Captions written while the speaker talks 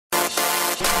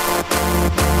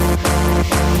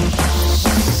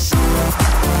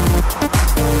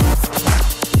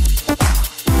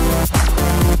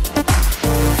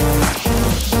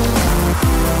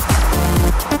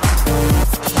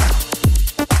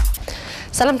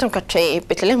ሰላም ተመልካቾቼ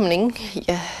ቤተልሔም ነኝ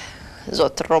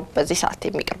የዘወትር ሮብ በዚህ ሰዓት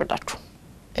የሚቀርብላችሁ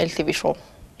Ltv Show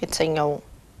የተሰኘው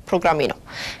ፕሮግራሜ ነው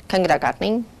ከእንግዳ ጋር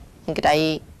ነኝ እንግዳዬ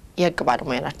የህግ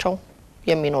ባለሙያ ናቸው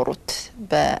የሚኖሩት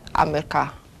በአሜሪካ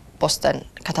ቦስተን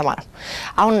ከተማ ነው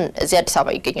አሁን እዚህ አዲስ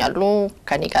አበባ ይገኛሉ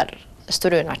ከኔ ጋር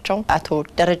ስቱዲዮ ናቸው አቶ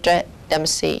ደረጀ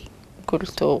ደምሴ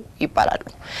ጉልቶ ይባላሉ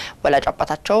ወላጅ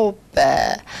አባታቸው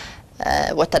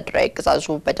በወታደራዊ አገዛዙ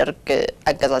በደርግ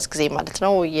አገዛዝ ጊዜ ማለት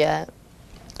ነው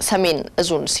ሰሜን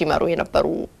እዙን ሲመሩ የነበሩ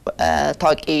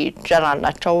ታዋቂ ጀነራል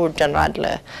ናቸው ጀነራል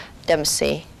ደምሴ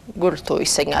ጉልቶ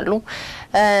ይሰኛሉ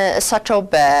እሳቸው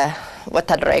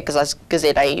በወታደራዊ አገዛዝ ጊዜ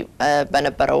ላይ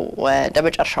በነበረው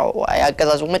ደመጨረሻው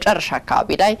ያገዛዙ መጨረሻ አካባቢ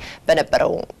ላይ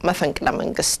በነበረው መፈንቅለ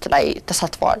መንግስት ላይ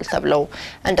ተሳትፈዋል ተብለው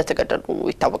እንደተገደሉ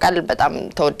ይታወቃል በጣም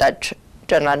ተወዳጅ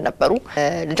ጀነራል ነበሩ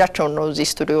ልጃቸው ነው እዚህ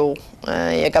ስቱዲዮ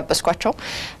የጋበስኳቸው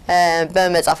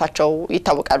በመጻፋቸው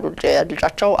ይታወቃሉ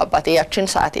ልጃቸው አባቴ ያችን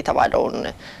ሰዓት የተባለውን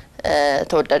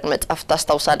ተወዳጅ መጽሐፍ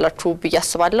ታስታውሳላችሁ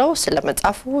በያስባለው ስለ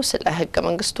መጽሐፉ ስለ ህገ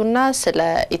መንግስቱና ስለ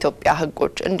ኢትዮጵያ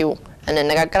ህጎች እንዲሁ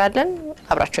እንነጋገራለን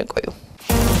አብራችሁን ቆዩ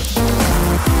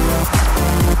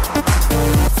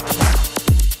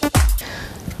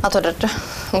አቶ ደረጀ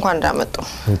እንኳን እንዳመጡ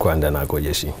እንኳን ደህና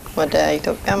ቆየሽ ወደ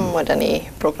ኢትዮጵያም ወደኔ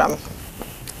ፕሮግራም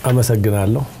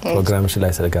አመሰግናለሁ ፕሮግራምሽ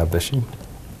ላይ ስለጋበሽኝ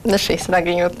እሺ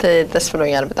ስላገኘሁት ደስ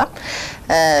ብሎኛል በጣም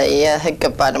የህግ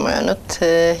ባለሙያ ኖት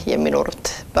የሚኖሩት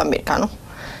በአሜሪካ ነው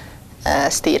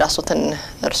እስቲ ራስዎትን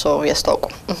እርሶ ያስተዋውቁ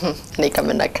እኔ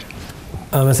ከምናገር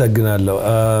አመሰግናለሁ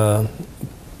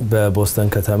በቦስተን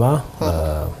ከተማ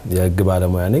የህግ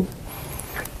ባለሙያ ነኝ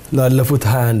ላለፉት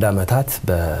 21 አመታት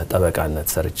በጠበቃነት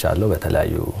ሰርቻለሁ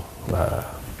በተለያዩ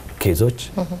ኬዞች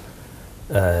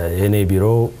የኔ ቢሮ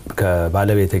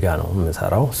ከባለቤቴ ጋር ነው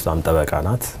የምሰራው እሷም ጠበቃ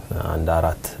ናት አንድ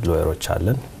አራት ሎየሮች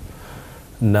አለን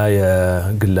እና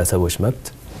የግለሰቦች መብት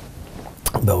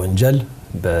በወንጀል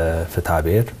በፍትሐ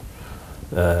ብሔር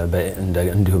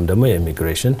እንዲሁም ደግሞ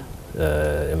የኢሚግሬሽን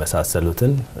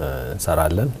የመሳሰሉትን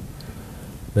እንሰራለን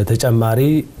በተጨማሪ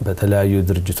በተለያዩ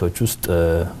ድርጅቶች ውስጥ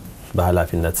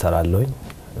በኃላፊነት ሰራለሁኝ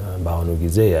በአሁኑ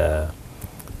ጊዜ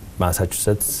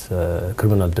የማሳቹሴትስ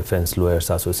ክሪሚናል ዲፌንስ ሎየርስ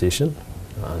አሶሲዬሽን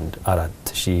አንድ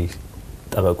 4000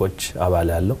 ጠበቆች አባል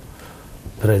ያለው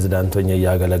ፕሬዝዳንት ሆኜ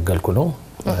ያገለገልኩ ነው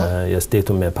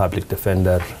የስቴቱም የፐብሊክ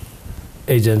ዲፌንደር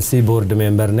ኤጀንሲ ቦርድ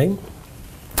ሜምበር ነኝ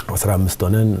 15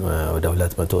 ሆነን ወደ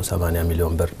 280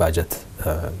 ሚሊዮን ብር ባጀት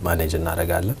ማኔጅ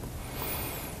እናደርጋለን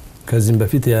ከዚህም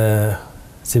በፊት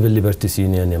የሲቪል ሊበርቲስ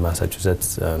ዩኒየን የማሳቹሴትስ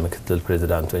ምክትል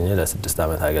ፕሬዝዳንት ሆኜ ለ6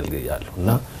 አመት አገልግያለሁ እና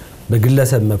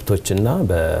በግለሰብ መብቶችና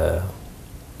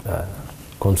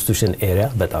በኮንስቲቱሽን ኤሪያ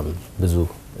በጣም ብዙ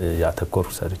ያተኮር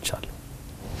ሰርቻለሁ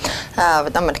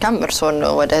በጣም መልካም እርሶን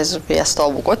ወደ ህዝብ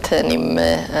ያስተዋውቁት እኔም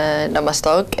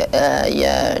ለማስተዋወቅ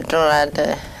የጀነራል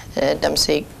ደምሴ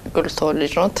ጉልቶ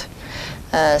ልጅ ኖት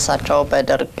እሳቸው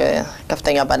በደርግ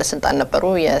ከፍተኛ ባለስልጣን ነበሩ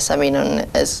የሰሜንን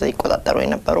እዝ ይቆጣጠሩ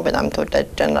የነበሩ በጣም ተወዳጅ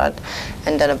ጀነራል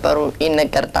እንደነበሩ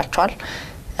ይነገርላቸዋል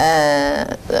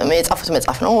የጻፉት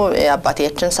መጽሐፍ ነው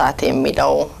የአባቴያችን ሰዓት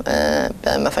የሚለው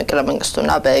በመፈንቅለ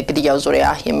መንግስቱና በግድያው ዙሪያ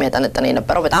የሚያጠነጥን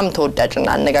የነበረው በጣም ተወዳጅና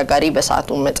አነጋጋሪ በሰዓቱ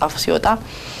መጽሐፍ ሲወጣ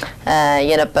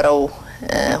የነበረው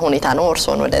ሁኔታ ነው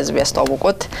እርሶን ወደ ህዝብ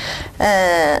ያስተዋወቁት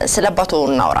ስለ አባቱ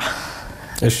እናውራ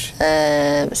እሺ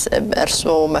እርሶ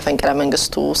መፈንቅለ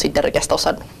መንግስቱ ሲደረግ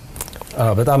ያስታውሳሉ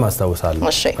በጣም አስታውሳለሁ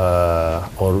እሺ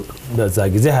በዛ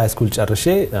ጊዜ ሃይ ስኩል ጨርሼ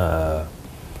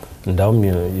እንዳውም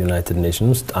ዩናይትድ ኔሽንስ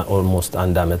ውስጥ ኦልሞስት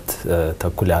አንድ አመት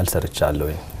ተኩል ያህል ሰርቻለሁ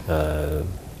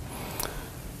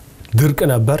ድርቅ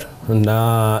ነበር እና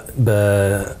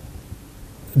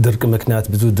በድርቅ ምክንያት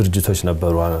ብዙ ድርጅቶች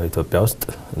ነበሩ ኢትዮጵያ ውስጥ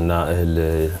እና እህል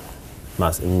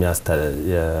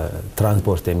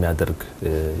የትራንስፖርት የሚያደርግ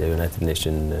የዩናይትድ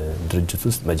ኔሽን ድርጅት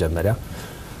ውስጥ መጀመሪያ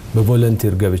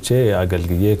በቮለንቲር ገብቼ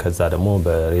አገልግዬ ከዛ ደግሞ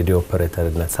በሬዲዮ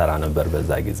ኦፐሬተርነት ሰራ ነበር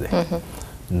በዛ ጊዜ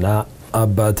እና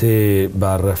አባቴ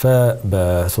ባረፈ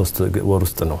በ3 ወር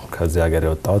ውስጥ ነው ከዚህ ሀገር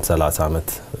የወጣሁት 30 አመት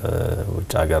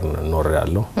ውጭ ሀገር ኖር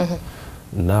ያለው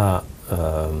እና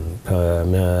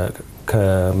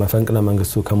ከመፈንቅለ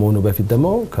መንግስቱ ከመሆኑ በፊት ደግሞ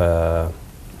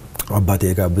ከአባቴ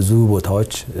ጋር ብዙ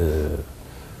ቦታዎች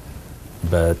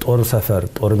በጦር ሰፈር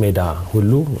ጦር ሜዳ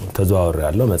ሁሉ ተዘዋውሬ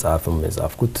ያለው መጽሐፍም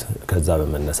የጻፍኩት ከዛ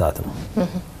በመነሳት ነው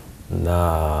እና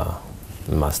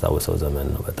ማስታወሰው ዘመን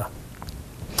ነው በጣም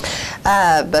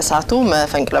በሳቱ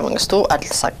መፈንቅለ መንግስቱ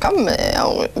አልተሳካም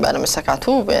ያው ባለመሳካቱ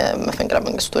መፈንቅለ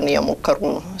መንግስቱን የሞከሩ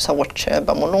ሰዎች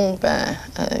በሙሉ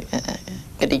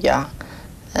በግድያ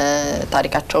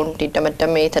ታሪካቸውን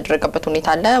እንዲደመደም የተደረገበት ሁኔታ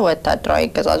አለ ወታደራዊ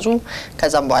አገዛዙ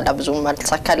ከዛም በኋላ ብዙም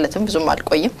አልተሳካለትም ብዙም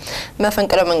አልቆይም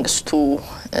መፈንቅለ መንግስቱ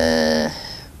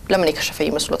ለምን የከሸፈ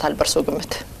ይመስሎታል በርሶ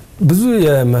ግምት ብዙ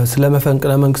ስለ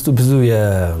መፈንቅለ መንግስቱ ብዙ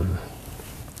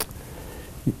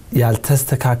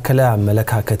ያልተስተካከለ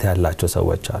አመለካከት ያላቸው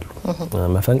ሰዎች አሉ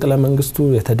መፈንቅለ መንግስቱ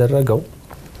የተደረገው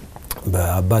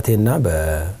በአባቴና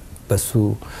በሱ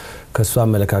ከሱ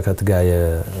አመለካከት ጋር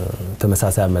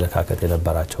የተመሳሳይ አመለካከት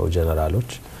የነበራቸው ጀነራሎች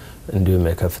እንዲሁም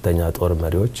የከፍተኛ ጦር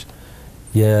መሪዎች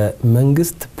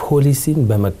የመንግስት ፖሊሲን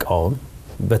በመቃወም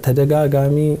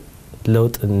በተደጋጋሚ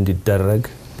ለውጥ እንዲደረግ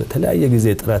በተለያየ ጊዜ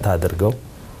ጥረት አድርገው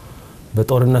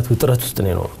በጦርነት ውጥረት ውስጥ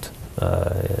ነው የኖሩት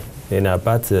የኔ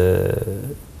አባት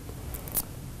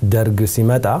ደርግ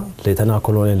ሲመጣ ሌተና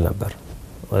ኮሎኔል ነበር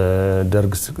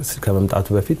ደርግ ከመምጣቱ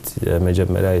በፊት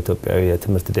የመጀመሪያ ኢትዮጵያዊ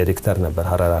የትምህርት ዳይሬክተር ነበር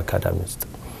ሐራራ አካዳሚ ውስጥ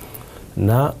እና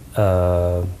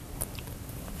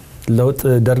ለውጥ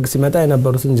ደርግ ሲመጣ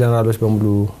የነበሩትን ጀነራሎች በሙሉ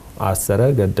አሰረ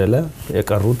ገደለ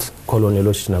የቀሩት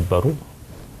ኮሎኔሎች ነበሩ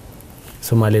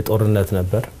ሶማሌ ጦርነት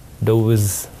ነበር ደውዝ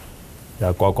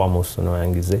ያቋቋመው ነው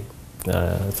ያን ጊዜ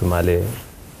ሶማሌ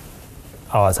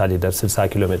አዋሳ ሊደርስ 60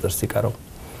 ኪሎ ሜትር ሲቀረው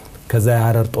ከዛ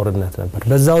የሐረር ጦርነት ነበር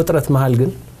በዛው ጥረት መሃል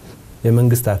ግን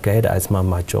የመንግስት አካሄድ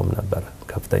አይስማማቸውም ነበር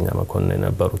ከፍተኛ መኮንን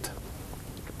የነበሩት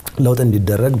ለውጥ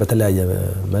እንዲደረግ በተለያየ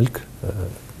መልክ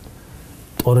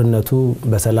ጦርነቱ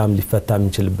በሰላም ሊፈታ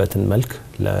የሚችልበትን መልክ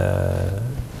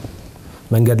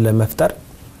መንገድ ለመፍጠር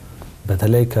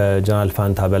በተለይ ከጀነራል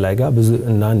ፋንታ በላይ ጋር ብዙ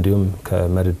እና እንዲሁም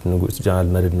ከመሪድ ንጉስ ጀነራል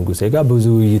መሪድ ንጉሴ ጋር ብዙ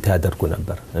ውይይት ያደርጉ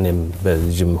ነበር እኔም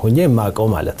በጅም ሆኜ ማቀው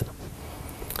ማለት ነው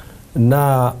እና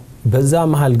በዛ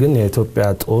መሃል ግን የኢትዮጵያ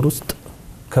ጦር ውስጥ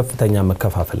ከፍተኛ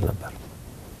መከፋፈል ነበር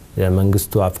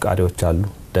የመንግስቱ አፍቃሪዎች አሉ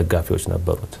ደጋፊዎች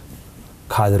ነበሩት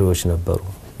ካድሬዎች ነበሩ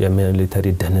የሚሊተሪ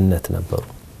ደህንነት ነበሩ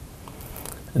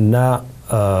እና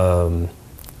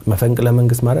መፈንቅለ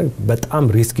መንግስት ማድረግ በጣም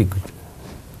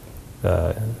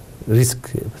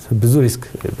ብዙ ሪስክ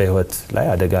በህይወት ላይ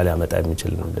አደጋ ሊያመጣ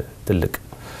የሚችል ትልቅ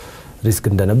ሪስክ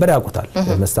እንደነበር ያውቁታል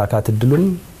የመሳካት እድሉም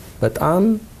በጣም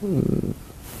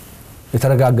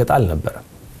የተረጋገጠ አልነበረም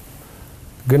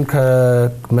ግን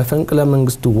ከመፈንቅለ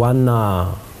መንግስቱ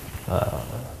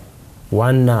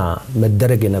ዋና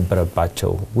መደረግ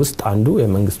የነበረባቸው ውስጥ አንዱ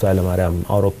የመንግስቱ ኃይለማርያም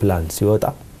አውሮፕላን ሲወጣ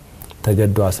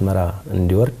ተገዶ አስመራ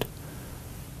እንዲወርድ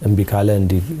እንቢካለ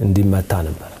እንዲመታ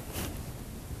ነበር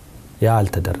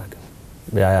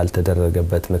ያ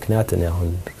ያልተደረገበት ምክንያት እኔ አሁን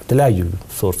የተለያዩ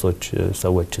ሶርሶች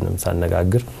ሰዎችንም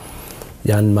ሳነጋግር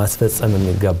ያን ማስፈጸም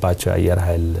የሚገባቸው የአየር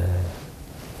ኃይል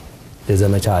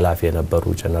የዘመቻ ኃላፊ የነበሩ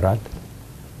ጀነራል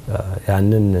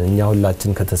ያንን እኛ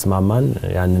ሁላችን ከተስማማን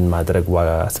ያንን ማድረግ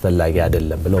አስፈላጊ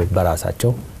አይደለም ብለው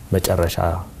በራሳቸው መጨረሻ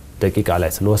ደቂቃ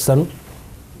ላይ ስለወሰኑ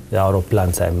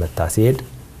የአውሮፕላን ሳይመታ ሲሄድ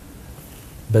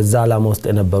በዛ ዓላማ ውስጥ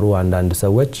የነበሩ አንዳንድ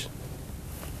ሰዎች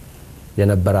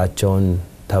የነበራቸውን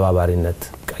ተባባሪነት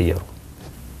ቀየሩ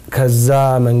ከዛ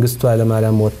መንግስቱ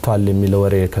ኃይለማርያም ወጥቷል የሚለው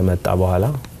ወሬ ከመጣ በኋላ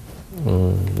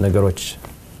ነገሮች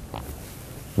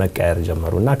መቀየር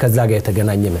ጀመሩና ከዛ ጋር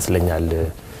የተገናኘ ይመስለኛል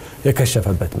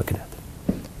የከሸፈበት ምክንያት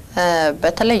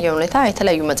በተለየ ሁኔታ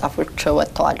የተለያዩ መጻፎች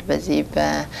ወጥተዋል በዚህ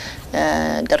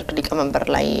በደርግ ሊቀመንበር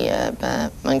ላይ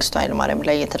በመንግስቱ ኃይለማርያም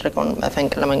ላይ የተደረገውን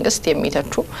መፈንቅለ መንግስት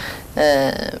የሚተቹ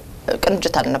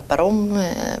ቅንጅት አልነበረውም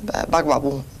በአግባቡ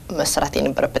መስራት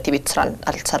የነበረበት የቤት ስራ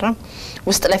አልተሰራም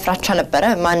ውስጥ ላይ ፍራቻ ነበረ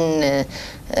ማን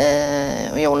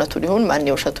የእውነቱ ሊሆን ማን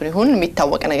የውሸቱ ሊሆን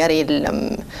የሚታወቅ ነገር የለም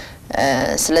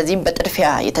ስለዚህ በጥድፊያ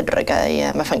የተደረገ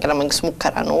የመፈንቅለ መንግስት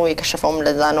ሙከራ ነው የከሸፈውም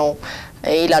ለዛ ነው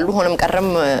ይላሉ ሆነም ቀረም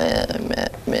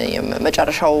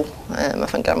መጨረሻው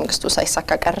መፈንቅለ መንግስቱ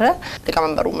ሳይሳካ ቀረ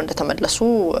ሊቀመንበሩም እንደተመለሱ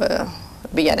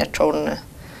በያናቸውን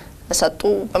ሰጡ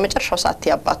በመጨረሻው ሰዓት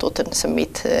ያባቶትን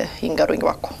ስሜት ይንገሩኝ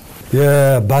ባኮ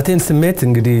የባቴን ስሜት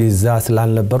እንግዲህ እዛ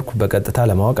ስላልነበርኩ በቀጥታ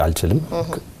ለማወቅ አልችልም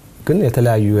ግን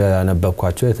የተለያዩ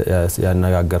ያነበብኳቸው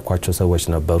ያነጋገርኳቸው ሰዎች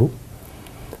ነበሩ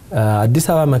አዲስ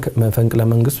አበባ መፈንቅለ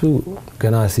መንግስቱ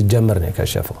ገና ሲጀመር ነው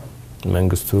የከሸፈው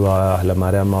መንግስቱ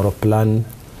ኃይለማርያም አውሮፕላን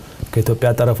ከኢትዮጵያ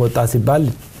ጠረፍ ወጣ ሲባል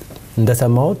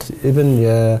እንደሰማሁት ኢቭን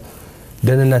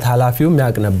የደህንነት ኃላፊውም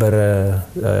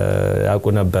ያውቁ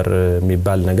ነበር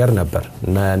የሚባል ነገር ነበር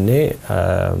እና ያኔ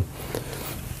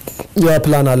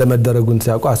የፕላን አለመደረጉን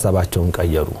ሲያውቁ ሐሳባቸውን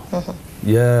ቀየሩ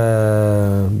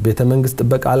የቤተ መንግስት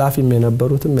ጥበቃ ኃላፊም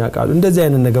የነበሩትም ያውቃሉ እንደዚህ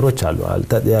አይነት ነገሮች አሉ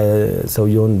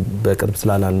ሰውየውን በቅርብ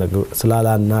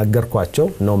ስላላናገርኳቸው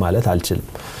ነው ማለት አልችልም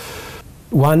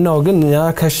ዋናው ግን ያ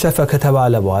ከሸፈ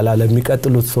ከተባለ በኋላ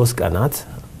ለሚቀጥሉት 3 ቀናት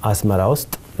አስመራ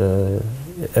ውስጥ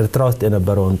ኤርትራ ውስጥ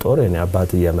የነበረውን ጦር የኔ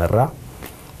አባት እየመራ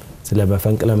ስለ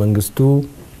መፈንቅለ መንግስቱ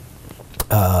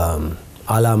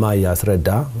ዓላማ ያስረዳ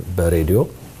በሬዲዮ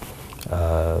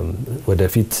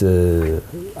ወደፊት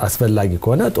አስፈላጊ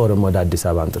ከሆነ ጦርም ወደ አዲስ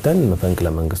አበባ አንጥተን መፈንቅለ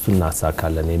መንግስቱን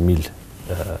እናሳካለን የሚል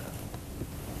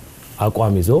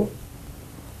አቋም ይዞ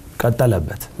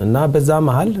ቀጠለበት እና በዛ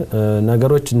መሃል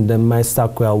ነገሮች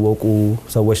እንደማይሳኩ ያወቁ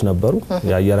ሰዎች ነበሩ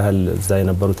የአየር ኃይል እዛ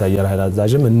የነበሩት የአየር ኃይል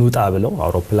አዛዥም እንውጣ ብለው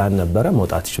አውሮፕላን ነበረ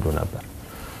መውጣት ይችሉ ነበር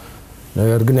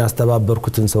ነገር ግን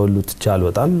ያስተባበርኩትን ሰው ሁሉ ትቻል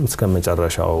ወጣም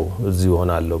እስከመጨረሻው እዚህ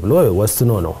ሆናለሁ ብሎ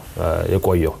ወስኖ ነው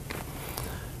የቆየው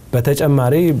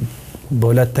በተጨማሪ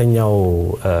በሁለተኛው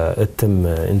እትም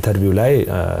ኢንተርቪው ላይ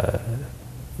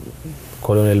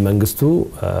ኮሎኔል መንግስቱ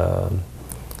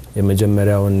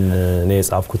የመጀመሪያውን እኔ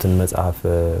የጻፍኩትን መጽሐፍ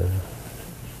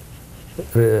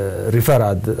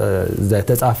ሪፈራድ እዛ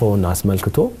የተጻፈውን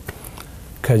አስመልክቶ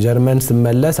ከጀርመን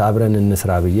ስመለስ አብረን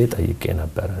እንስራ ብዬ ጠይቄ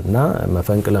ነበር እና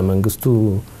መፈንቅለ መንግስቱ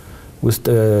ውስጥ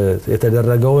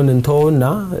የተደረገውን እንተውና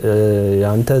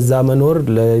ያንተ እዛ መኖር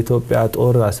ለኢትዮጵያ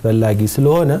ጦር አስፈላጊ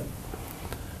ስለሆነ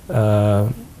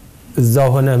እዛው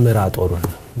ሆነ ምራ ጦሩን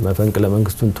መፈንቅለ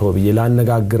መንግስቱን ተው ብዬ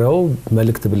ላነጋግረው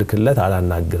መልእክት ብልክለት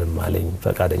አላናግርም አለኝ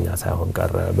ፈቃደኛ ሳይሆን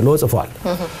ቀረ ብሎ ጽፏል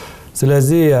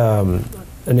ስለዚህ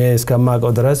እኔ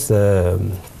እስከማቀው ድረስ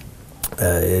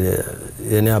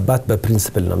የኔ አባት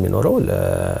በፕሪንሲፕል ነው የሚኖረው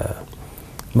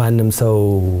ለማንም ሰው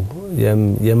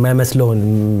የማይመስለውን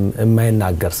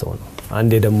የማይናገር ሰው ነው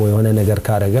አንዴ ደግሞ የሆነ ነገር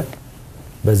ካረገ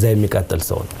በዛ የሚቀጥል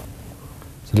ሰው ነው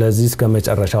ስለዚህ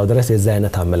እስከመጨረሻው ድረስ የዛ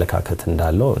አይነት አመለካከት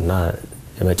እንዳለው እና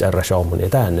የመጨረሻው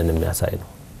ሁኔታ ያንን የሚያሳይ ነው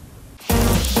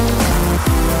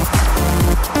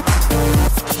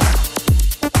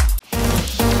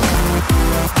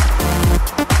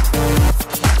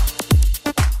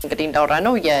እንግዲህ እንዳወራ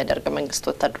ነው የደርግ መንግስት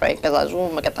ወታደራዊ አገዛዙ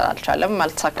መቀጠል አልቻለም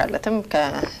አልተሳካለትም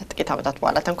ከጥቂት አመታት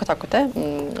በኋላ ተንኮታኮተ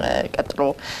ቀጥሎ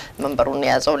መንበሩን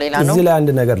ያዘው ሌላ ነው እዚህ ላይ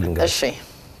አንድ ነገር ልንገር እሺ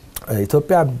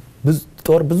ኢትዮጵያ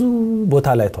ጦር ብዙ ቦታ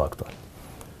ላይ ተዋግቷል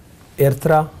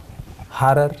ኤርትራ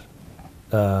ሐረር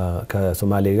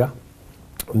ከሶማሌ ጋር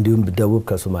እንዲሁም ደቡብ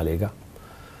ከሶማሌ ጋር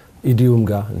ኢዲዩም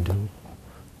ጋር እንዲሁም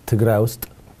ትግራይ ውስጥ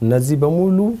እነዚህ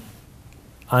በሙሉ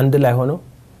አንድ ላይ ሆነው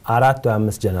 4 ወይ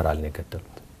 5 ጀነራል ነው የገደሉት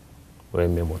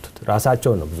ወይም የሞቱት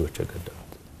ራሳቸው ነው ብዙዎች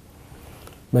የገደሉት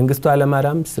መንግስቱ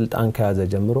ኃይለማርያም ስልጣን ከያዘ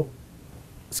ጀምሮ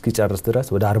እስኪጨርስ ድረስ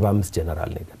ወደ 45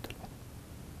 ጀነራል ነው የገደሉት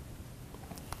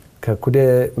ከኩዴ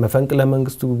መፈንቅለ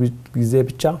መንግስቱ ጊዜ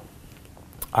ብቻ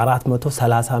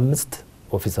 435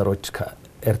 ኦፊሰሮች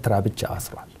ከኤርትራ ብቻ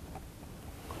አስሯል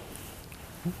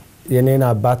የኔን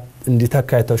አባት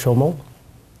እንዲተካ የተሾመው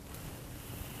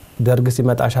ደርግ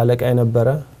ሲመጣ ሻለቃ የነበረ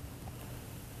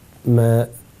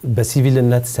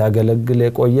በሲቪልነት ሲያገለግል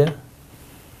የቆየ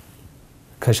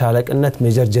ከሻለቅነት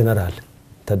ሜጀር ጀነራል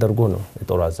ተደርጎ ነው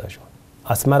የጦር አዛዥ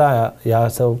አስመራ ያ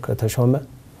ሰው ከተሾመ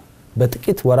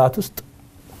በጥቂት ወራት ውስጥ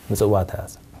ምጽዋ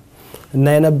ተያዘ እና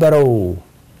የነበረው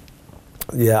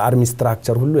የአርሚ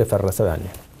ስትራክቸር ሁሉ የፈረሰው ያኔ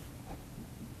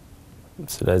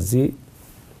ስለዚህ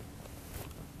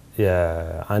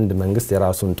የአንድ መንግስት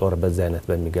የራሱን ጦር በዛ አይነት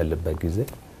በሚገልበት ጊዜ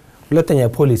ሁለተኛ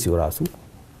ፖሊሲው ራሱ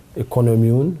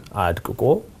ኢኮኖሚውን አድቅቆ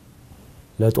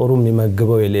ለጦሩ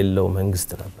የሚመግበው የሌለው መንግስት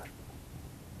ነበር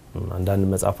አንዳንድ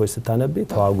መጻፎች ስታነብ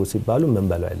ተዋጉ ሲባሉ ምን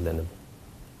በለው አይለንም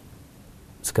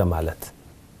እስከ ማለት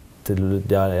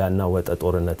ያናወጠ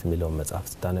ጦርነት የሚለው መጻፍ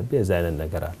ስታነብ የዛ አይነት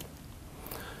ነገር አለ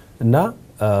እና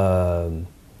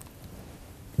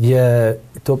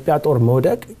የኢትዮጵያ ጦር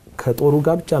መውደቅ ከጦሩ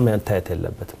ጋር ብቻ መታየት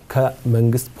የለበትም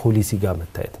ከመንግስት ፖሊሲ ጋር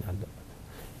መታየት አለበት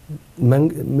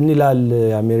ምን ይላል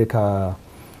የአሜሪካ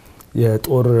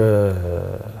የጦር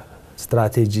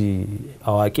ስትራቴጂ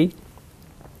አዋቂ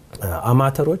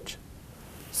አማተሮች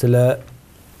ስለ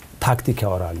ታክቲክ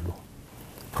ያወራሉ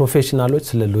ፕሮፌሽናሎች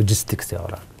ስለ ሎጂስቲክስ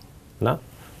ያወራሉ እና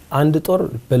አንድ ጦር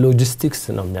በሎጂስቲክስ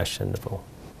ነው የሚያሸንፈው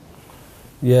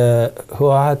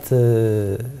የህወሓት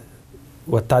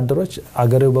ወታደሮች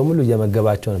አገሬው በሙሉ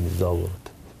እየመገባቸው ነው የሚዘዋወሩት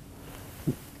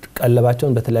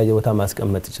ቀለባቸውን በተለያየ ቦታ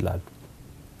ማስቀመጥ ይችላሉ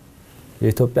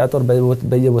የኢትዮጵያ ጦር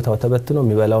በየቦታው ተበትኖ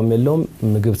የሚበላው የለውም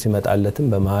ምግብ ሲመጣለትም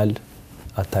በመሃል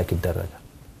አታክ ይደረጋል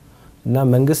እና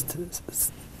መንግስት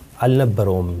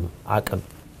አልነበረውም አቅም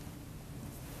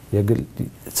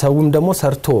ሰውም ደግሞ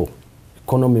ሰርቶ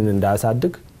ኢኮኖሚውን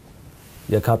እንዳያሳድግ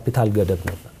የካፒታል ገደብ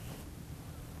ነበር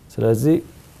ስለዚህ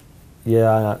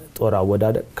የጦር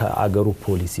አወዳደቅ ከአገሩ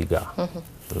ፖሊሲ ጋር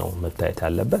ነው መታየት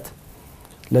ያለበት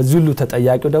ለዚህ ሁሉ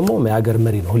ተጠያቂው ደግሞ የሀገር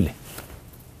መሪ ነው ሁሌ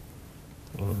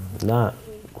እና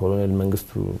ኮሎኔል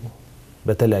መንግስቱ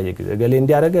በተለያየ ጊዜ ገሌ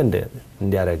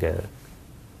እንዲያረገ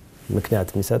ምክንያት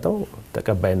የሚሰጠው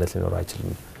ተቀባይነት ሊኖር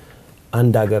አይችልም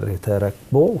አንድ ሀገር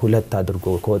የተረክቦ ሁለት አድርጎ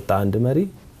ከወጣ አንድ መሪ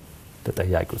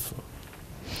ተጠያቂው እሱ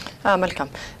መልካም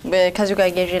ከዚህ ጋር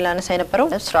ያያዥላነሳ የነበረው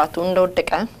ስርዓቱ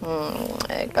እንደወደቀ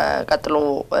ቀጥሎ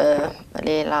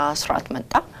ሌላ ስርዓት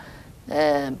መጣ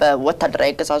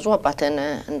በወታደራዊ ገዛዙ አባትን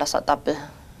እንዳሳጣብህ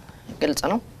ግልጽ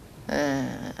ነው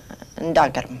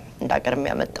እንዳገርም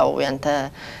ያመጣው ያንተ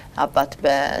አባት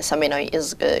በሰሜናዊ እዝ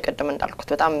ቀደም እንዳልኩት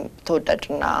በጣም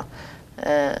ተወዳጅና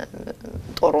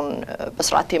ጦሩን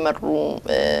በስርዓት የመሩ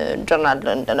ጀነራል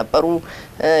እንደነበሩ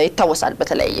ይታወሳል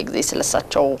በተለያየ ጊዜ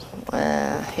ስለሳቸው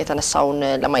የተነሳውን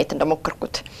ለማየት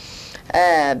እንደሞከርኩት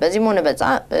በዚህ ሆነ በዛ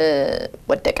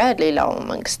ወደቀ ሌላው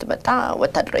መንግስት መጣ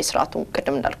ወታደራዊ ስርዓቱ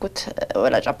ቀደም እንዳልኩት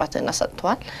ወላጅ አባትን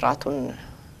አሳጥቷል ስርዓቱን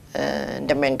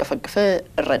እንደሚያንገፈግፍ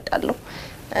እረዳለሁ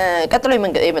ቀጥሎ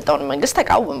የመጣውን መንግስት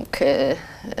ተቃወምክ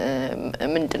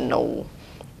ምንድነው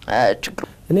ችግሩ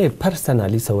እኔ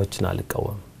ፐርሰናሊ ሰዎችን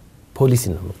አልቃወም ፖሊሲ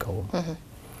ነው የምቃወም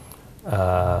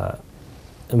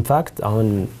ኢንፋክት አሁን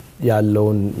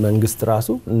ያለውን መንግስት ራሱ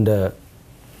እንደ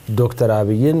ዶክተር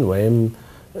አብይን ወይም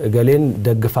ገሌን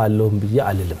ደግፋለሁ ብዬ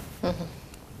አልልም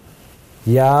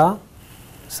ያ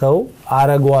ሰው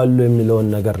አረጋዋሉ የሚለውን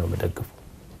ነገር ነው መደግፉ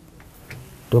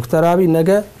ዶክተር አብይ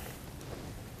ነገ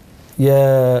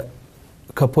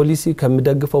ከፖሊሲ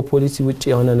ከመደግፈው ፖሊሲ ውጪ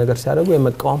የሆነ ነገር ሲያደርጉ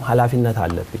የመቃወም ኃላፊነት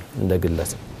አለብኝ እንደ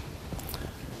ግለሰብ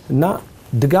እና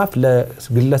ድጋፍ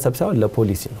ለግለሰብ ሳይሆን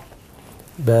ለፖሊሲ ነው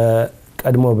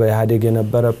በቀድሞ በኢህአዴግ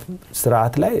የነበረ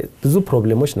ስርዓት ላይ ብዙ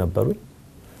ፕሮብሌሞች ነበሩ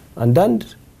አንዳንድ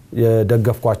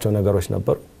የደገፍኳቸው ነገሮች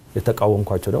ነበሩ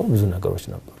የተቃወምኳቸው ደግሞ ብዙ ነገሮች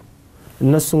ነበሩ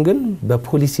እነሱን ግን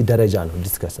በፖሊሲ ደረጃ ነው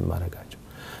ዲስከስ ማድረጋቸው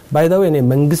ባይ ዘ ዌይ እኔ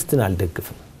መንግስትን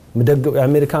አልደግፍም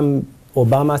አሜሪካን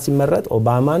ኦባማ ሲመረጥ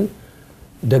ኦባማን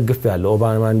ደግፍ ያለው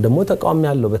ኦባማን ደግሞ ተቃውሞ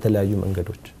ያለው በተለያዩ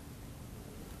መንገዶች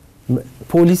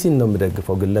ፖሊሲን ነው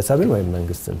የምደግፈው ግለሰብን ወይ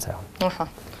መንግስትን ሳይሆን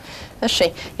እሺ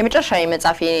የመጨረሻ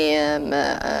የመጻፍ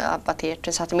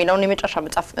አባቴያችን ሳት የሚለውን የመጨረሻ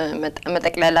መጻፍ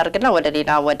መጠቅለል አድርግና ወደ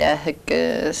ሌላ ወደ ህግ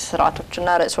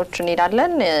ስርዓቶችና ርዕሶች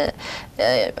እንሄዳለን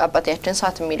አባቴያችን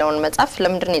ሳት የሚለውን መጻፍ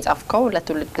ለምንድን ነው የጻፍከው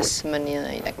ለትውልድስ ምን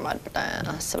ይጠቅማል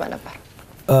አስበ ነበር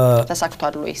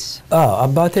ተሳክቷል ወይስ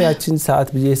አባቴያችን ሰዓት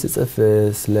ብዬ ስጽፍ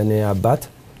ስለኔ አባት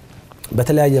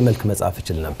በተለያየ መልክ መጻፍ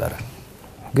ይችል ነበር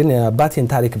ግን አባቴን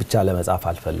ታሪክ ብቻ ለመጻፍ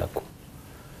አልፈለኩም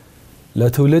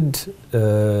ለትውልድ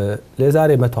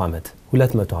ለዛሬ 100 አመት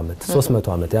 200 አመት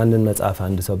 300 አመት ያንን መጻፍ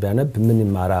አንድ ሰው ቢያነብ ምን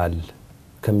ይማራል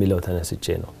ከሚለው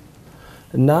ተነስቼ ነው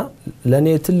እና ለኔ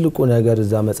ትልቁ ነገር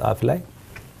እዛ መጻፍ ላይ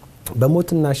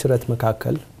በሞትና ሽረት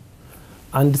መካከል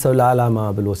አንድ ሰው ለዓላማ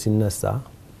ብሎ ሲነሳ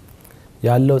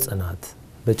ያለው ጽናት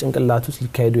በጭንቅላቱ ውስጥ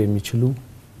ሊካሄዱ የሚችሉ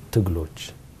ትግሎች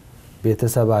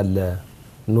ቤተሰብ አለ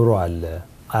ኑሮ አለ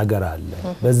አገር አለ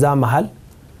በዛ መሃል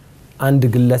አንድ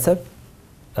ግለሰብ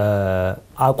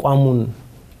አቋሙን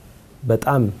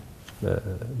በጣም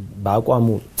በአቋሙ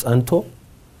ጸንቶ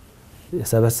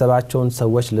የሰበሰባቸውን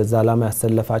ሰዎች ለዛ ዓላማ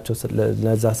ያሰለፋቸው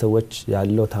ለዛ ሰዎች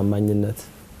ያለው ታማኝነት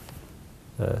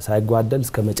ሳይጓደል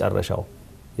እስከ መጨረሻው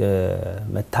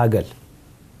የመታገል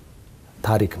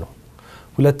ታሪክ ነው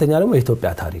ሁለተኛ ደግሞ የኢትዮጵያ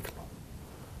ታሪክ ነው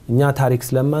እኛ ታሪክ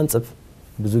ስለማንጽፍ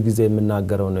ብዙ ጊዜ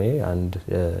የምናገረው ነው አንድ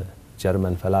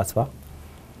ጀርመን ፈላስፋ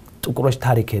ጥቁሮች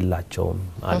ታሪክ የላቸውም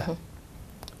አለ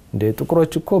እንደ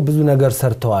ጥቁሮች እኮ ብዙ ነገር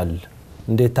ሰርተዋል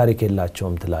እንደ ታሪክ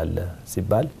የላቸውም ትላለ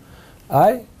ሲባል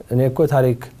አይ እኔ እኮ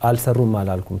ታሪክ አልሰሩም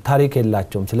አላልኩም ታሪክ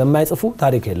የላቸውም ስለማይጽፉ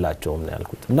ታሪክ የላቸውም ነው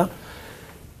ያልኩት እና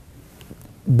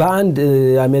በአንድ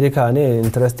አሜሪካ እኔ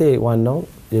ኢንትረስቴ ዋናው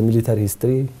የሚሊተሪ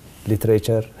ሂስትሪ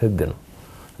ሊትሬቸር ህግ ነው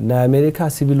እና አሜሪካ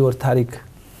ሲቪል ወር ታሪክ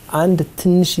አንድ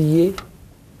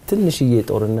ትንሽዬ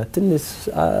ጦርነት ትንሽ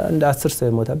አንድ 10 ሰው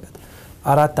የሞተበት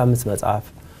 4-5 መጽሐፍ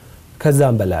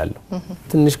ከዛም በላይ ያለው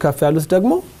ትንሽ ከፍ ያሉት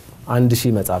ደግሞ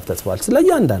 1000 መጽሐፍ ተጽፏል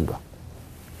ስለያንዳንዷ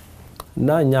እና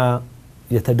እኛ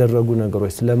የተደረጉ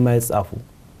ነገሮች ስለማይጻፉ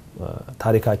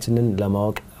ታሪካችንን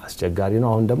ለማወቅ አስቸጋሪ ነው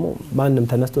አሁን ደግሞ ማንንም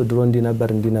ተነስቶ ድሮ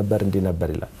እንዲነበር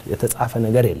ይላል የተጻፈ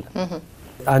ነገር የለም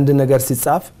አንድ ነገር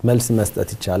ሲጻፍ መልስ መስጠት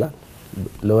ይቻላል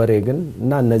ለወሬ ግን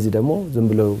እና እነዚህ ደግሞ ዝም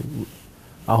ብለው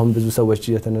አሁን ብዙ ሰዎች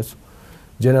እየተነሱ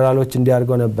ጀነራሎች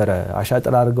እንዲያርገው ነበር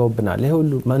አሻጥር አርገውብናል ይሄ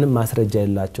ሁሉ ማንም ማስረጃ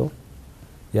የላቸው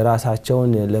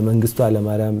የራሳቸውን ለመንግስቱ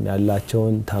አለማርያም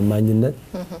ያላቸውን ታማኝነት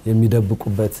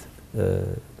የሚደብቁበት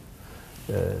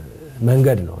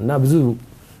መንገድ ነው እና ብዙ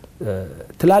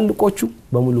ትላልቆቹ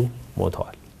በሙሉ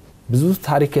ሞተዋል ብዙ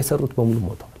ታሪክ የሰሩት በሙሉ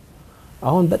ሞተዋል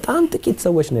አሁን በጣም ጥቂት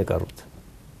ሰዎች ነው የቀሩት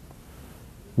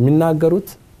የሚናገሩት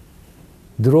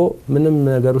ድሮ ምንም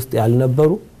ነገር ውስጥ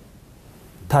ያልነበሩ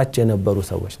ታች የነበሩ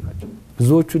ሰዎች ናቸው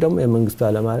ብዙዎቹ ደግሞ የመንግስቱ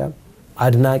አለማርያም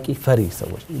አድናቂ ፈሪ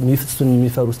ሰዎች ሚፍሱን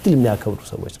የሚፈሩ ስቲል የሚያከብሩ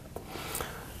ሰዎች ናቸው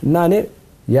እና እኔ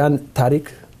ያን ታሪክ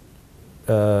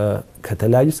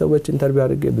ከተለያዩ ሰዎች ኢንተርቪው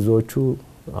አድርጌ ብዙዎቹ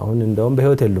አሁን እንደውም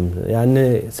በህይወት የሉም ያን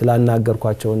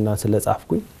ስላናገርኳቸውና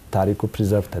ስለጻፍኩኝ ታሪኩ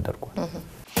ፕሪዘርቭ ተደርጓል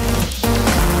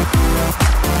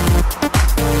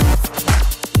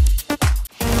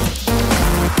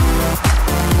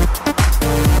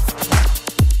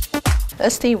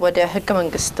እስቲ ወደ ህገ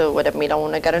መንግስት ወደሚለው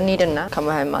ነገር እንሂድና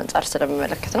ከመህም አንፃር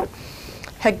ስለሚመለከት ነው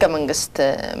ህገ መንግስት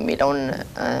የሚለውን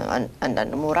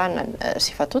አንዳንድ ምሁራን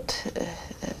ሲፈቱት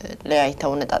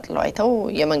ለያይተው ነጣጥለው አይተው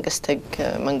የመንግስት ህግ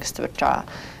መንግስት ብቻ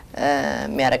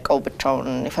የሚያረቀው ብቻውን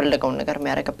የፈለገውን ነገር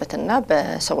የሚያረጋበትና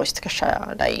በሰዎች ትከሻ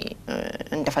ላይ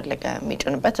እንደፈለገ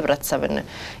የሚጭንበት ህብረተሰብን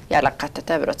ያላካተተ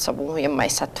ህብረተሰቡ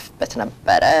የማይሳተፍበት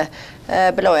ነበር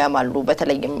ብለው ያማሉ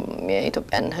በተለይም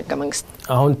የኢትዮጵያን ህገ መንግስት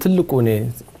አሁን ትልቁ ነው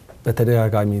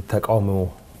በተደጋጋሚ ተቃውሞ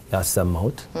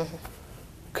ያሰማሁት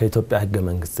ከኢትዮጵያ ህገ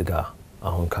መንግስት ጋር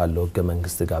አሁን ካለው ህገ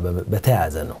መንግስት ጋር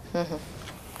በተያያዘ ነው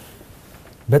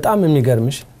በጣም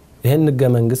የሚገርምሽ ይሄን ህገ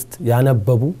መንግስት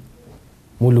ያነበቡ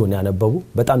ሙሉን ያነበቡ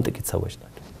በጣም ጥቂት ሰዎች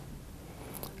ናቸው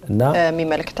እና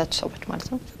የሚመለከታቸው ሰዎች ማለት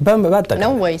ነው በአጠቃላይ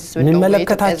ነው ወይስ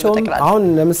የሚመለከታቸው አሁን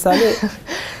ለምሳሌ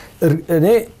እኔ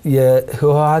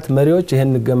የህወሓት መሪዎች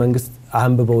ይሄን ህገ መንግስት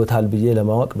አንብበውታል ብዬ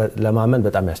ለማመን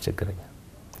በጣም ያስቸግረኛል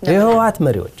የህወሓት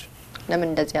መሪዎች ለምን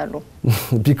እንደዚህ ያሉ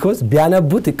because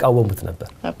ቢያነቡት ይቃወሙት ነበር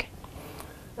ኦኬ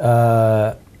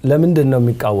ለምንድን ነው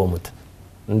የሚቃወሙት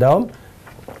እንዳውም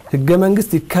ህገ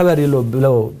መንግስት ይከበር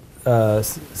ብለው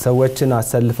ሰዎችን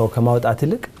አሰልፈው ከማውጣት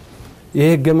ይልቅ ይሄ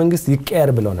ህገ መንግስት ይቀየር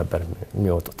ብለው ነበር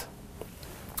የሚወጡት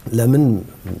ለምን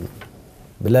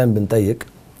ብለን ብንጠይቅ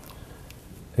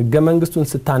ህገ መንግስቱን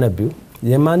ስታነቢው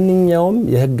የማንኛውም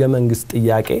የህገ መንግስት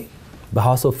ጥያቄ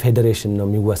በሃውስ ኦፍ ፌደሬሽን ነው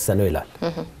የሚወሰነው ይላል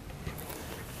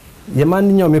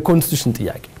የማንኛውም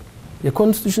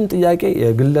የኮንስቲቱሽን ጥያቄ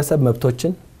የግለሰብ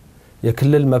መብቶችን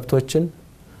የክልል መብቶችን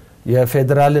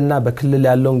የፌደራልና በክልል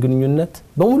ያለውን ግንኙነት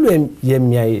በሙሉ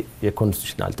የሚያይ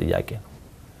የኮንስቲቱሽናል ጥያቄ ነው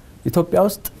ኢትዮጵያ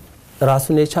ውስጥ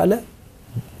ራሱን የቻለ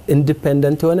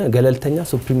ኢንዲፔንደንት የሆነ ገለልተኛ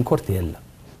ሱፕሪም ኮርት የለም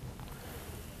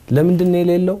ለምንድን ነው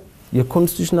የሌለው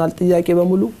የኮንስቲቱሽናል ጥያቄ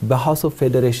በሙሉ በሃውስ ኦፍ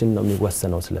ፌደሬሽን ነው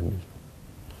የሚወሰነው ስለሚል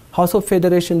ሃውስ ኦፍ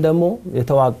ፌደሬሽን ደግሞ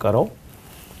የተዋቀረው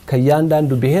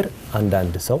ከያንዳንዱ ብሔር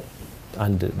አንዳንድ ሰው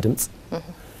አንድ ድምጽ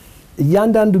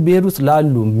ያንዳንዱ ብሔር ውስጥ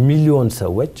ላሉ ሚሊዮን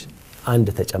ሰዎች አንድ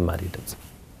ተጨማሪ ድምጽ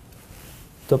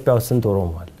ኢትዮጵያ ውስጥ ስንት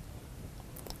ኦሮሞ አለ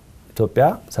ኢትዮጵያ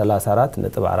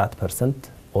 34.4%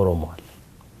 ኦሮሞ አለ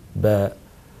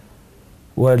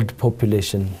በወርልድ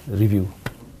ፖፑሌሽን ሪቪው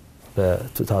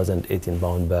በ2018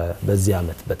 ባውን በዚህ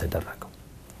አመት በተደረገው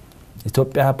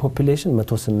ኢትዮጵያ ፖፑሌሽን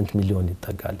 108 ሚሊዮን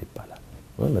ይጠጋል ይባላል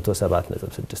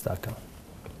 107.6 አካባቢ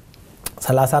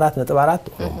 34.4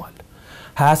 ኦሮሞ አለ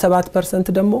 27%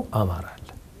 ደግሞ አማራ አለ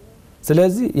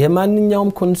ስለዚህ የማንኛውም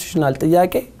ኮንስቲቱሽናል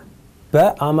ጥያቄ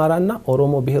በአማራና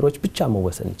ኦሮሞ ብሔሮች ብቻ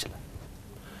መወሰን ይችላል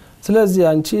ስለዚህ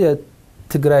አንቺ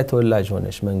የትግራይ ተወላጅ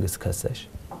ሆነሽ መንግስት ከሰሽ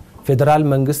ፌደራል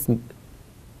መንግስት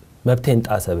መብቴን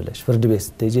ጣሰ ብለሽ ፍርድ ቤት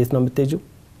ስትሄጂ ነው የምትሄጂው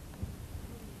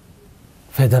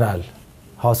ፌደራል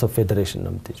ሃውስ ኦፍ ፌደሬሽን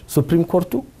ነው የምትሄጂው ሱፕሪም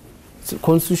ኮርቱ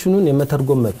ኮንስቲቱሽኑን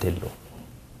የመተርጎም መብት የለውም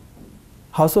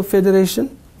ሃውስ ኦፍ ፌደሬሽን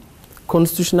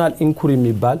ኮንስቲቱሽናል ኢንኩሪ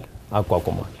የሚባል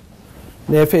አቋቁሟል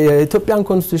የኢትዮጵያን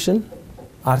ኮንስቲቱሽን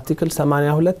አርቲክል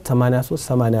 82 83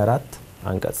 84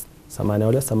 አንቀጽ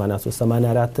 82 83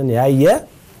 84ን ያየ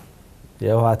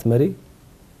የህወሓት መሪ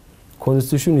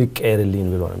ኮንስቲቱሽኑ ይቀየርልኝ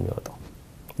ብሎ ነው የሚወጣው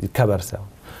ይከበር ሳይሆን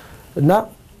እና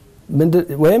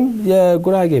ወይም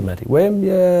የጉራጌ መሪ ወይም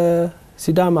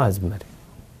የሲዳማ ህዝብ መሪ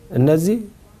እነዚህ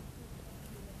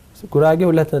ጉራጌ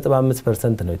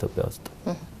 2.5% ነው ኢትዮጵያ ውስጥ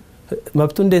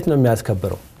መብቱ እንዴት ነው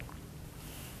የሚያስከብረው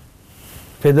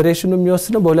ፌደሬሽኑ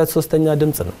የሚወስነው በ2/3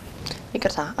 ድምጽ ነው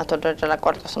ይቅርታ አቶ ደረጃ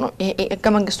ቋርጦስ ነው ህገ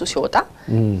መንግስቱ ሲወጣ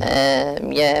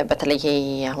በተለይ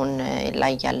አሁን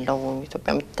ላይ ያለው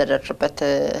ኢትዮጵያ የምትተዳደርበት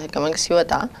ህገ መንግስት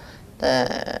ሲወጣ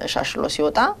ሻሽሎ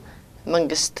ሲወጣ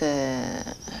መንግስት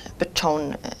ብቻውን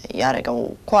ያረጋው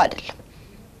እኮ አይደለም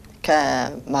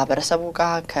ከማህበረሰቡ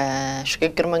ጋር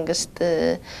ከሽግግር መንግስት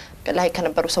ላይ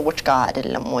ከነበሩ ሰዎች ጋር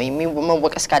አይደለም ወይ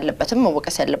መወቀስ ካለበትም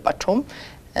መወቀስ ያለባቸውም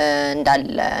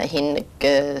እንዳለ ይሄን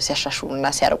ሲያሻሽሉና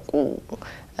ሲያርቁ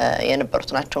የነበሩት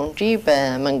ናቸው እንጂ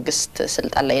በመንግስት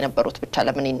ስልጣን ላይ የነበሩት ብቻ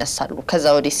ለምን ይነሳሉ ከዛ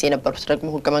ወዲስ የነበሩት ደግሞ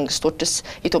ህገ መንግስቶችስ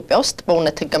ኢትዮጵያ ውስጥ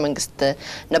በእውነት ህገ መንግስት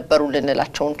ነበሩ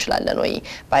ልንላቸው እንችላለን ወይ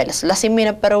ባይለ ስላሴም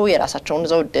የነበረው የራሳቸውን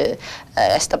ዘውድ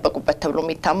ያስጠበቁበት ተብሎ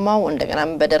የሚታማው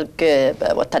እንደገናም በደርግ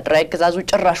በወታደራዊ ግዛዙ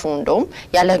ጭራሹ እንደውም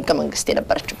ያለ ህገ መንግስት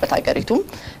የነበረችበት ሀገሪቱም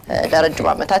ለረጅም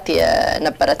ዓመታት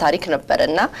የነበረ ታሪክ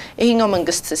ነበርና ይሄኛው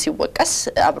መንግስት ሲወቀስ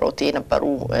አብሮት የነበሩ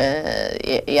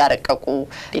ያረቀቁ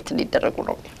ሊደረጉ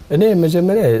ነው እኔ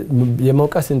መጀመሪያ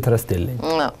የመውቀስ ኢንትረስት የለኝ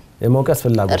የመውቀስ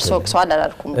ፍላጎት እርሶ ክሷል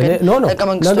አላልኩም ግን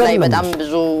ሕገ-መንግስቱ ላይ በጣም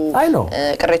ብዙ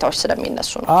ቅሬታዎች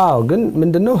ስለሚነሱ ነው አዎ ግን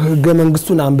ምንድነው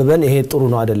ሕገ-መንግስቱን አንብበን ይሄ ጥሩ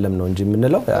ነው አይደለም ነው እንጂ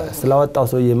ምንለው ስላወጣው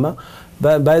ሰውዬማ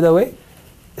by the way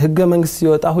ሕገ-መንግስት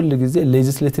ሲወጣ ሁሉ ጊዜ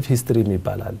legislative history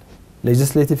ይባላል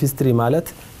legislative history ማለት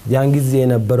ያን ጊዜ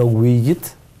የነበረው ውይይት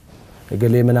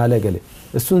ገሌ ምን አለ ገሌ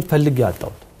እሱን ፈልግ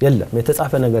ያጣው የለም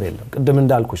የተጻፈ ነገር የለም ቅድም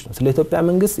እንዳልኩሽ ነው ስለ ኢትዮጵያ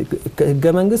መንግስት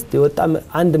ሕገ-መንግስት የወጣ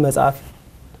አንድ መጽሐፍ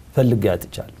ፈልግ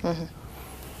ያጥቻል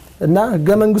እና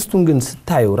ሕገ-መንግስቱን ግን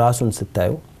ስታዩ ራሱን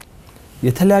ስታዩ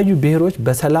የተለያዩ ብሔሮች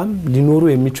በሰላም ሊኖሩ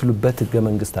የሚችሉበት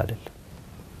ሕገ-መንግስት አይደለም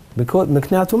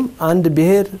ምክንያቱም አንድ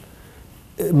ብሔር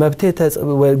መብቴ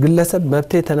ግለሰብ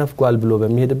መብቴ ተነፍጓል ብሎ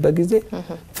በሚሄድበት ጊዜ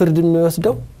ፍርድ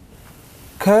የሚወስደው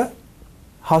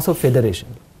ከሃውስ ኦፍ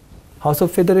ፌደሬሽን ሃውስ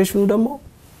ኦፍ ፌደሬሽኑ ደግሞ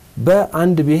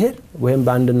በአንድ ብሔር ወይም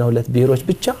በአንድና ሁለት ብሔሮች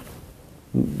ብቻ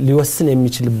ሊወስን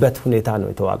የሚችልበት ሁኔታ ነው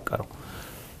የተዋቀረው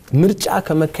ምርጫ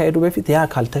ከመካሄዱ በፊት ያ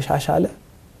ካልተሻሻለ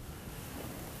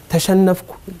ተሸነፍኩ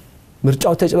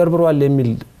ምርጫው ተጨበርብሯል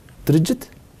የሚል ድርጅት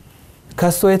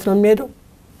ከሶ የት ነው የሚሄደው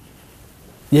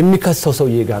የሚከሰው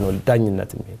ሰውዬ ጋር ነው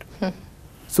ዳኝነት የሚሄደው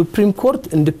ሱፕሪም ኮርት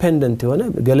ኢንዲፔንደንት የሆነ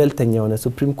ገለልተኛ የሆነ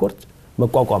ሱፕሪም ኮርት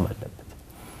መቋቋም አለበት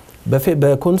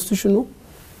በኮንስቲቱሽኑ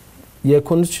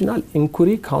የኮንስቲቱሽናል ኢንኩሪ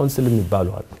ካውንስል የሚባሉ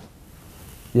አሉ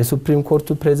የሱፕሪም ኮርቱ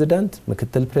ፕሬዚዳንት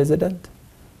ምክትል ፕሬዚዳንት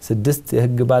 6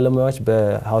 የህግ ባለሙያዎች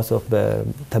በሃውስ ኦፍ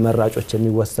ተመራጮች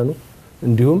የሚወሰኑ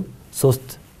እንዲሁም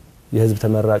 3 የህዝብ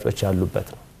ተመራጮች ያሉበት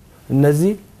ነው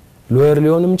እነዚህ ሎየር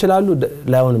ሊሆኑም ይችላሉ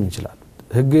ላይሆኑም ይችላሉ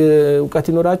ህግ ዕውቀት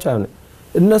ይኖራቸው አይሆን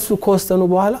እነሱ ከወሰኑ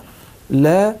በኋላ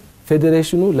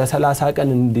ለፌዴሬሽኑ ለ30 ቀን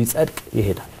እንዲጸድቅ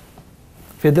ይሄዳል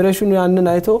ፌዴሬሽኑ ያንን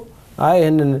አይቶ አይ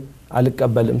ይሄንን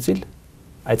አልቀበልም ሲል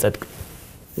አይጸድቅም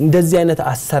እንደዚህ አይነት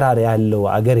አሰራር ያለው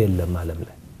አገር የለም ዓለም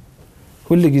ላይ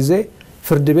ሁሉ ጊዜ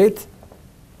ፍርድ ቤት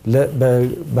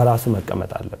በራሱ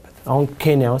መቀመጥ አለበት አሁን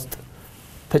ኬንያ ውስጥ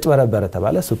ተጨበረበረ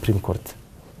ተባለ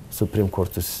ሱፕሪም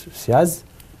ኮርት ሲያዝ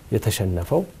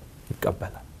የተሸነፈው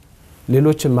ይቀበላል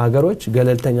ሌሎችም ሀገሮች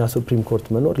ገለልተኛ ሱፕሪም ኮርት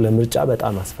መኖር ለምርጫ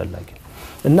በጣም አስፈላጊ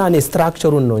እና እኔ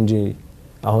ስትራክቸሩን ነው እንጂ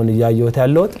አሁን ያየሁት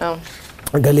ያለውት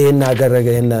ገሌና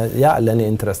ገረገና ያ ለኔ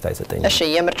ኢንትረስት አይሰጠኝም እሺ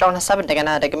የምርጫውን ሐሳብ እንደገና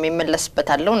ደግሜ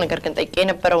መለስበታለሁ ነገር ግን ጠይቄ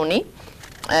የነበረው እኔ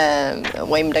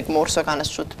ወይም ደግሞ እርሶ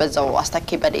ካነሱት በዛው አስታኪ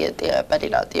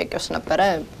በሌላ ጥያቄ ውስጥ ነበረ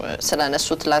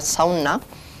ስለነሱት ላሳውና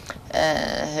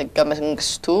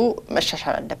ሕገ-መንግስቱ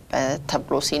መሻሻል አለበት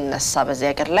ተብሎ ሲነሳ በዚህ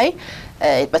ሀገር ላይ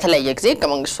በተለያየ ጊዜ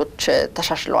ሕገ-መንግስቶች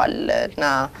ተሻሽለዋልና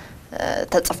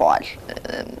ተጽፈዋል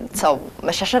ሰው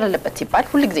መሻሻል አለበት ሲባል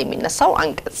ሁሉ ጊዜ የሚነሳው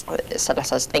አንቀጽ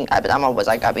 39 በጣም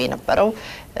አወዛጋቢ የነበረው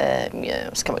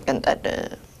እስከ መገንጠል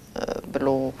ብሎ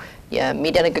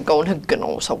የሚደነግገውን ህግ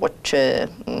ነው ሰዎች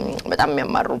በጣም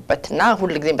የሚያማሩበትና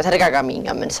ሁሉ ጊዜ በተደጋጋሚ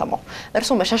የምንሰማው እርሱ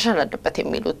መሻሻል አለበት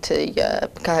የሚሉት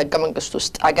ከሕገ-መንግስቱ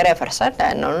ውስጥ ሀገር ያፈርሳል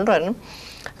ያናኑረንም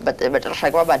በጭራሽ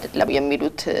አግባብ አይደለም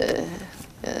የሚሉት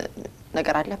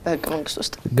ነገር አለ በሕገ-መንግስቱ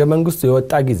ውስጥ ሕገ-መንግስቱ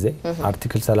የወጣ ጊዜ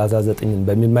አርቲክል 39ን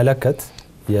በሚመለከት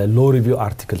የሎ ሪቪው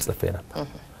አርቲክል ጽፌ ነበር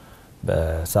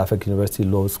በሳፈክ ዩኒቨርሲቲ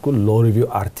ሎ ስኩል ሎ ሪቪው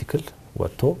አርቲክል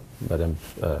ወጥቶ በደንብ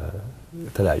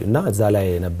ተላዩና እዛ ላይ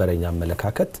የነበረኛ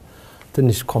አመለካከት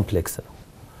ትንሽ ኮምፕሌክስ ነው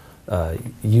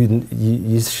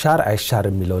ይሻር አይሻር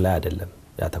የሚለው ላይ አይደለም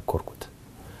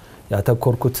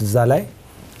ያተኮርኩት እዛ ላይ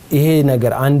ይሄ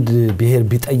ነገር አንድ ብሔር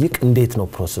ቢጠይቅ እንዴት ነው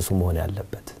ፕሮሰሱ መሆን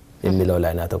ያለበት የሚለው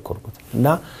ላይ ያተኮርኩት እና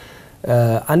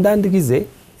አንዳንድ ጊዜ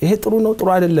ይሄ ጥሩ ነው ጥሩ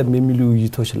አይደለም የሚሉ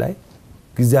ውይይቶች ላይ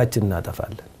ጊዜያችንን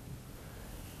እናጠፋለን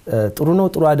ጥሩ ነው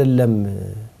ጥሩ አይደለም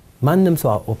ማንንም ሰው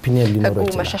ኦፒኒየን ሊኖረው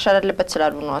ይችላል መሻሻል አለበት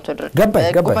ስላሉ ነው አቶ ድር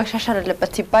መሻሻል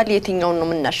አለበት ሲባል የትኛውን ነው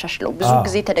የምናሻሽለው ብዙ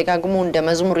ጊዜ ተደጋግሞ እንደ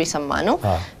መዝሙር ይሰማ ነው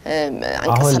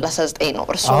አንቀጽ 39 ነው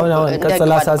እርሱ አንቀጽ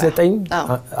 39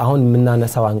 አሁን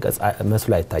ምናነሳው አንቀጽ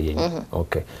መስሎ አይታየኝም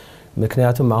ኦኬ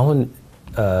ምክንያቱም አሁን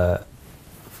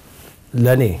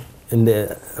ለኔ እንደ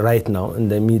ራይት ናው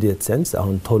እንደ ኢሚዲየት ሴንስ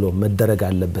አሁን ቶሎ መደረግ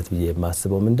አለበት ብዬ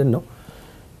ማስበው ምንድነው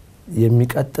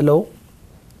የሚቀጥለው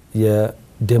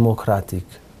የዴሞክራቲክ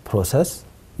ፕሮሰስ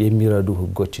የሚረዱ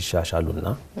ህጎች ይሻሻሉና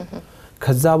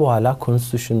ከዛ በኋላ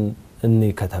ኮንስቲቱሽን እኔ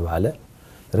ከተባለ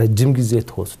ረጅም ጊዜ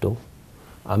ተወስዶ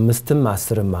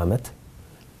 5-10 አመት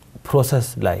ፕሮሰስ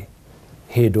ላይ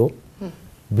ሄዶ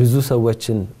ብዙ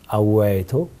ሰዎችን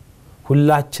አወያይቶ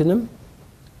ሁላችንም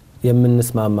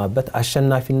የምንስማማበት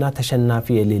አሸናፊና ተሸናፊ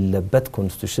የሌለበት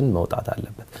ኮንስቲቱሽን መውጣት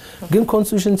አለበት ግን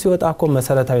ኮንስቲቱሽን ሲወጣኮ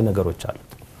መሰረታዊ ነገሮች አሉ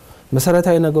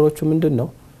መሰረታዊ ነገሮቹ ምንድነው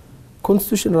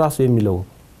ኮንስቲቱሽን ራሱ የሚለው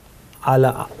አላ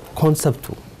ኮንሰፕቱ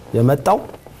የመጣው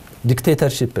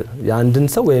ዲክቴተርሺፕ ያንድን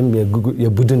ሰው ወይም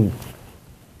የቡድን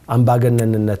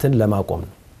አምባገነንነትን ለማቆም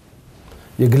ነው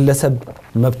የግለሰብ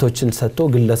መብቶችን ሰጥቶ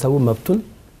ግለሰቡ መብቱን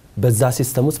በዛ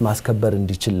ሲስተም ውስጥ ማስከበር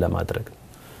እንዲችል ለማድረግ ነው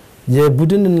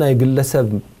የቡድንና የግለሰብ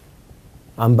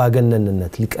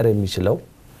አምባገነንነት ሊቀር የሚችለው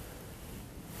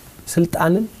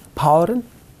ስልጣንን ፓወርን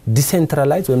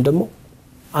ዲሴንትራላይዝ ወይም ደግሞ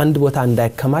አንድ ቦታ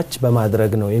እንዳይከማች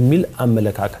በማድረግ ነው የሚል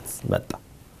አመለካከት መጣ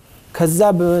ከዛ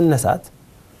በመነሳት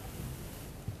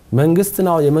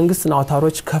የመንግስትን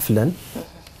አውታሮች ከፍለን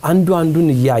አንዱን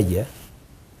ያየ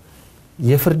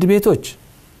የፍርድ ቤቶች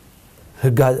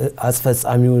ህግ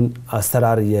አስፈጻሚውን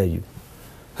አስተራር ያዩ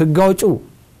ህግ አውጪው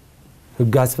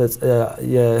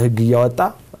ህግ ያወጣ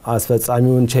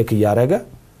አስፈጻሚውን ቼክ ያረጋ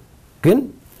ግን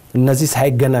እነዚህ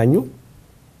ሳይገናኙ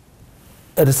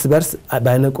እርስ በርስ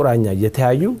ባይነቁራኛ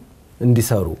የተያዩ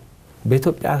እንዲሰሩ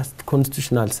በኢትዮጵያ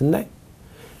ኮንስቲቱሽናል ስናይ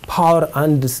ፓወር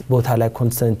አንድ ቦታ ላይ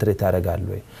ኮንሰንትሬት ያደርጋሉ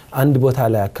ወይ አንድ ቦታ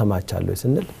ላይ ያከማቻሉ ወይ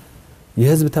ስንል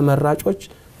የህዝብ ተመራጮች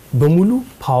በሙሉ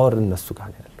ፓወር እነሱ ጋር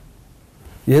ያለው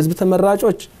የህዝብ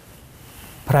ተመራጮች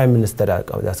ፕራይም ሚኒስተር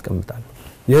ያስቀምጣሉ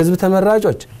የህዝብ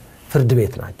ተመራጮች ፍርድ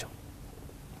ቤት ናቸው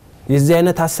የዚህ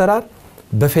አይነት አሰራር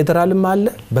በፌደራልም አለ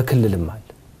በክልልም አለ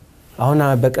አሁን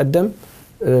በቀደም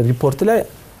ሪፖርት ላይ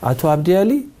አቶ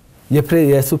አብዲያሊ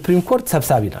የሱፕሪም ኮርት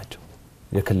ሰብሳቢ ናቸው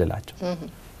የክልላቸው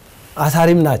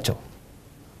አሳሪም ናቸው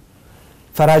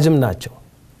ፈራጅም ናቸው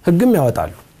ህግም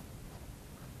ያወጣሉ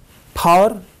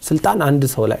ፓወር ስልጣን አንድ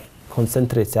ሰው ላይ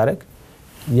ኮንሰንትሬት ሲያደርግ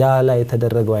ያ ላይ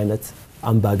የተደረገው አይነት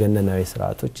አምባገነናዊ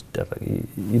ስርዓቶች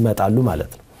ይመጣሉ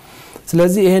ማለት ነው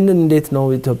ስለዚህ ይሄንን እንዴት ነው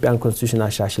ኢትዮጵያን ኮንስቲቱሽን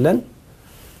አሻሽለን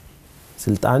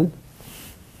ስልጣን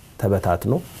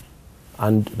ተበታትኖ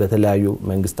አንድ በተለያዩ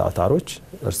መንግስት አውታሮች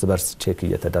እርስ በርስ ቼክ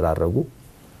እየተደራረጉ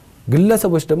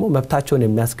ግለሰቦች ደግሞ መብታቸውን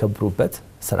የሚያስከብሩበት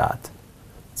ስርዓት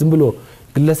ዝም ብሎ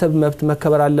ግለሰብ መብት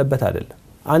መከበር አለበት አይደለም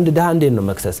አንድ ደሃ እንዴት ነው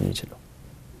መክሰስ የሚችለው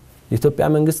የኢትዮጵያ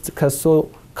መንግስት ከሶ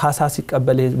ካሳ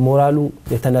ሲቀበል ሞራሉ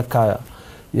የተነካ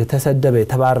የተሰደበ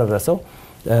የተባረረ ሰው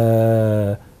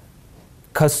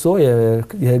ከሶ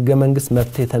የህገ መንግስት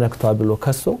መብት የተነክቷል ብሎ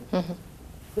ከሶ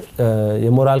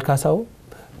የሞራል ካሳው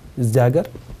እዚህ ሀገር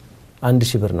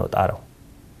 1000 ብር ነው ጣራው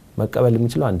መቀበል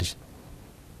የሚችለው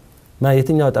 1000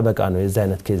 የትኛው ጠበቃ ነው የዛ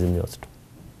አይነት ኬዝ የሚወስዱ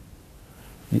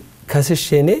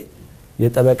ከስሽኔ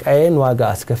የጠበቃዬን ዋጋ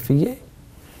አስከፍዬ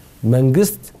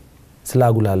መንግስት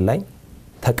ስላጉላላኝ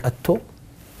ተቀጥቶ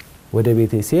ወደ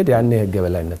ቤቴ ሲሄድ ያኔ ህግ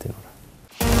በላይነት ይኖራል